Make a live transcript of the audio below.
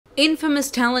Infamous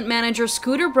talent manager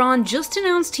Scooter Braun just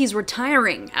announced he's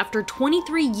retiring after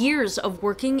 23 years of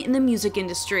working in the music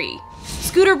industry.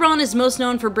 Scooter Braun is most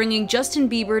known for bringing Justin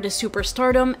Bieber to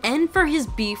superstardom and for his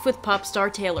beef with pop star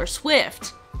Taylor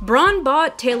Swift. Braun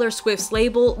bought Taylor Swift's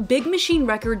label, Big Machine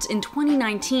Records, in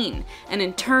 2019, and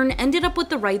in turn ended up with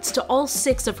the rights to all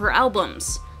 6 of her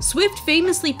albums. Swift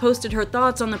famously posted her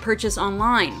thoughts on the purchase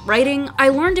online, writing, "I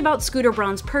learned about Scooter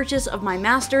Braun's purchase of my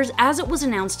masters as it was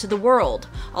announced to the world.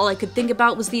 All I could think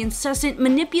about was the incessant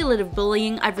manipulative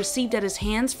bullying I've received at his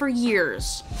hands for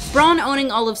years." Braun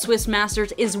owning all of Swift's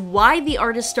masters is why the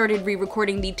artist started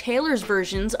re-recording the Taylor's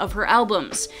versions of her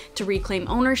albums, to reclaim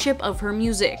ownership of her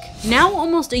music. Now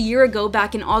almost a year ago,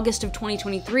 back in August of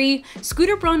 2023,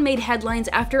 Scooter Braun made headlines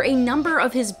after a number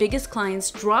of his biggest clients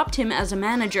dropped him as a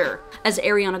manager. As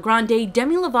Ariana Grande,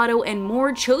 Demi Lovato, and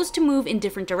more chose to move in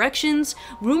different directions,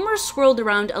 rumors swirled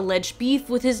around alleged beef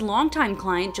with his longtime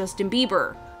client Justin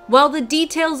Bieber. While the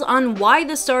details on why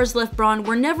the stars left Braun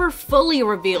were never fully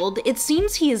revealed, it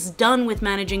seems he is done with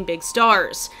managing big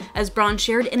stars, as Braun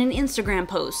shared in an Instagram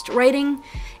post, writing,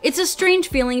 "It's a strange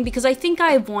feeling because I think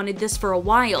I have wanted this for a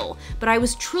while, but I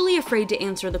was truly afraid to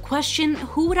answer the question,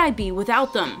 who would I be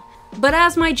without them? But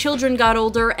as my children got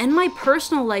older and my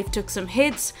personal life took some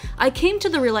hits, I came to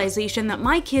the realization that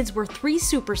my kids were 3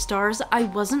 superstars I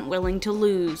wasn't willing to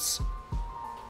lose."